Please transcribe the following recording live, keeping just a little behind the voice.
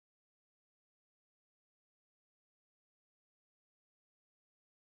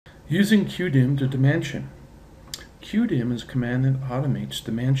Using QDIM to dimension. QDIM is a command that automates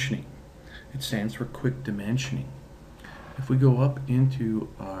dimensioning. It stands for quick dimensioning. If we go up into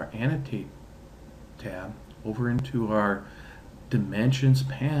our Annotate tab, over into our Dimensions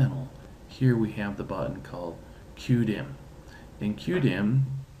panel, here we have the button called QDIM. And QDIM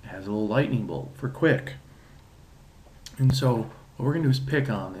has a little lightning bolt for quick. And so what we're going to do is pick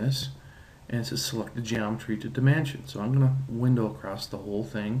on this, and it says select the geometry to dimension. So I'm going to window across the whole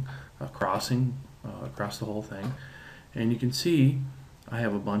thing, crossing across the whole thing, and you can see I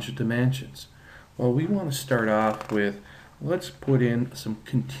have a bunch of dimensions. Well, we want to start off with, let's put in some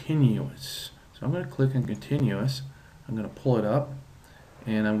continuous. So I'm going to click on continuous, I'm going to pull it up,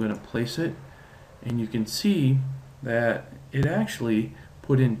 and I'm going to place it, and you can see that it actually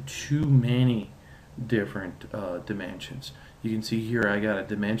put in too many different dimensions. You can see here I got a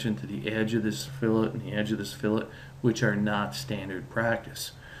dimension to the edge of this fillet and the edge of this fillet, which are not standard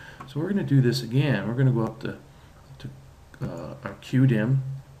practice. So we're going to do this again. We're going to go up to our QDIM.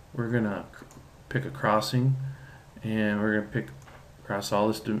 We're going to pick a crossing, and we're going to pick across all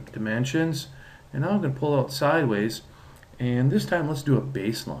this dimensions. And now I'm going to pull out sideways, and this time let's do a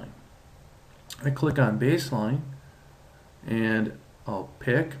baseline. I click on baseline, and I'll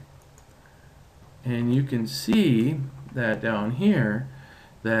pick, and you can see that down here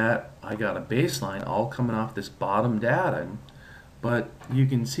that I got a baseline all coming off this bottom datum, but you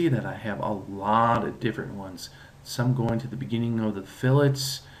can see that I have a lot of different ones, some going to the beginning of the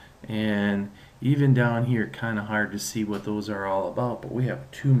fillets, and even down here kind of hard to see what those are all about, but we have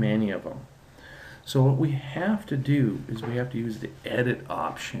too many of them. So what we have to do is we have to use the edit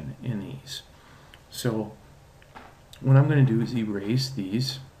option in these. So what I'm going to do is erase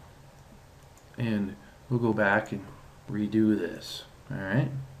these, and we'll go back and redo this.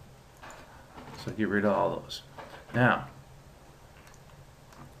 Alright, so get rid of all those. Now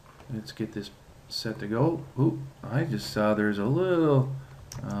let's get this set to go. Oop, I just saw there's a little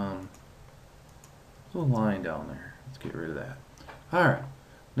line down there. Let's get rid of that. Alright,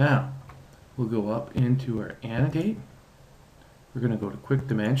 now we'll go up into our Annotate. We're going to go to Quick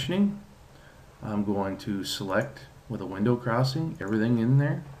Dimensioning. I'm going to select with a window crossing everything in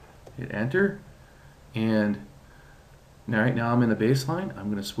there, hit enter, and right now I'm in the baseline. I'm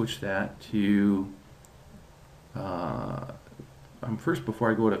going to switch that to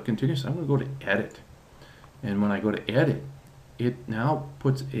before I go to continuous, I'm going to go to edit, and when I go to edit, it now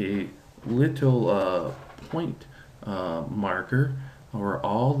puts a little point marker where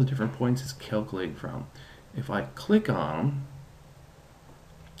all the different points is calculating from. If I click on them,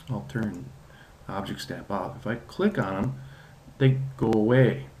 I'll turn object snap off. If I click on them, they go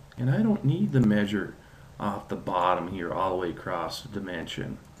away, and I don't need the measure off the bottom here all the way across the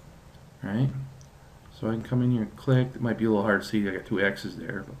dimension, right? So I can come in here and click. It might be a little hard to see. I got two X's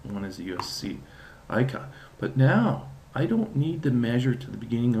there, but one is the USC icon. But now I don't need to measure to the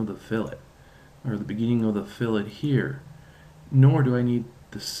beginning of the fillet or the beginning of the fillet here, nor do I need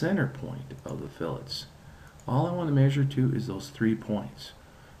the center point of the fillets. All I want to measure to is those 3 points.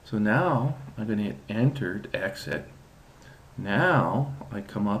 So now I'm going to hit enter to exit. Now I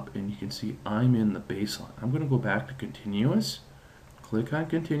come up and you can see I'm in the baseline. I'm going to go back to continuous, click on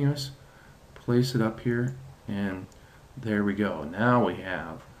continuous, place it up here, and there we go. Now we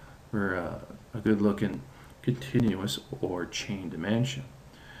have a good looking continuous or chain dimension.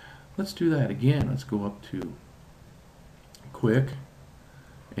 Let's do that again. Let's go up to quick,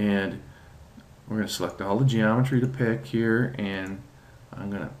 and we're going to select all the geometry to pick here, and I'm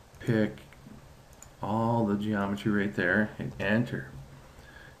going to pick all the geometry right there, hit enter.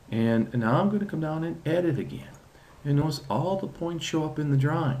 And now I'm going to come down and edit again. And notice all the points show up in the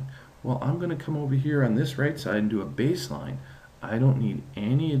drawing. Well, I'm going to come over here on this right side and do a baseline. I don't need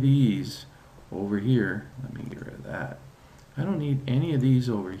any of these over here. Let me get rid of that. I don't need any of these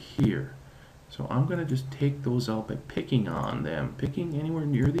over here. So I'm going to just take those out by picking on them, picking anywhere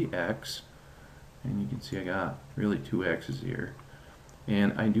near the X. And you can see I got really 2 X's here.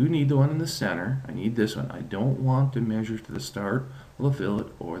 And I do need the one in the center. I need this one. I don't want to measure to the start of the fillet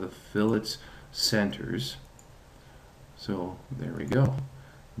or the fillet's centers. So there we go.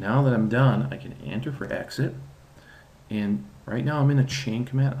 Now that I'm done, I can enter for exit. And right now I'm in a chain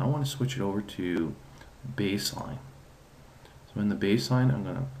command. I want to switch it over to baseline. So in the baseline, I'm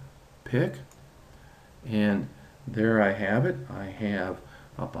going to pick, and there I have it. I have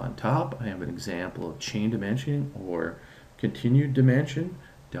up on top, I have an example of chain dimensioning or continued dimension.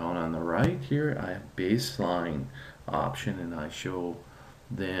 Down on the right here, I have baseline option, and I show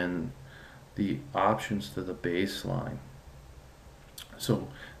then the options to the baseline. So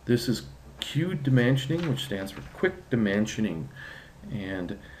this is Q dimensioning, which stands for quick dimensioning,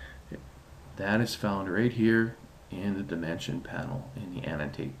 and that is found right here in the dimension panel in the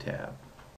annotate tab.